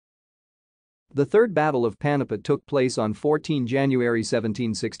The Third Battle of Panipat took place on 14 January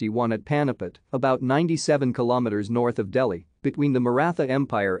 1761 at Panipat, about 97 kilometers north of Delhi, between the Maratha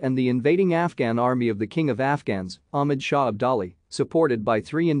Empire and the invading Afghan army of the King of Afghans, Ahmad Shah Abdali, supported by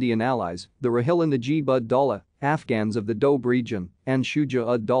three Indian allies, the Rohilla Najib-ud-Daulah, Afghans of the Doab region, and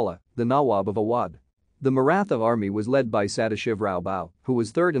Shuja-ud-Daula, the Nawab of Awadh. The Maratha army was led by Sadashivrao Bhau, who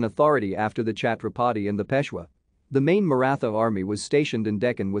was third in authority after the Chhatrapati and the Peshwa. The main Maratha army was stationed in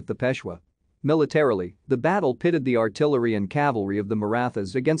Deccan with the Peshwa. Militarily, the battle pitted the artillery and cavalry of the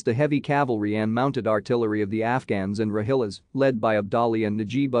Marathas against the heavy cavalry and mounted artillery of the Afghans and Rohillas, led by Abdali and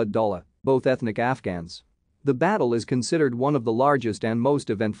Najib-ud-Daulah, both ethnic Afghans. The battle is considered one of the largest and most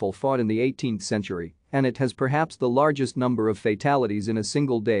eventful fought in the 18th century, and it has perhaps the largest number of fatalities in a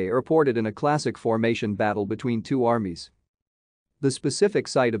single day reported in a classic formation battle between two armies. The specific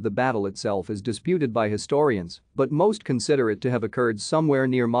site of the battle itself is disputed by historians, but most consider it to have occurred somewhere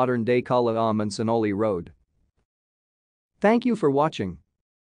near modern-day Kala and Sonoli Road. Thank you for watching.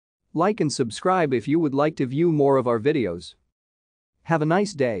 Like and subscribe if you would like to view more of our videos. Have a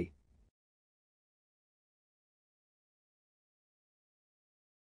nice day.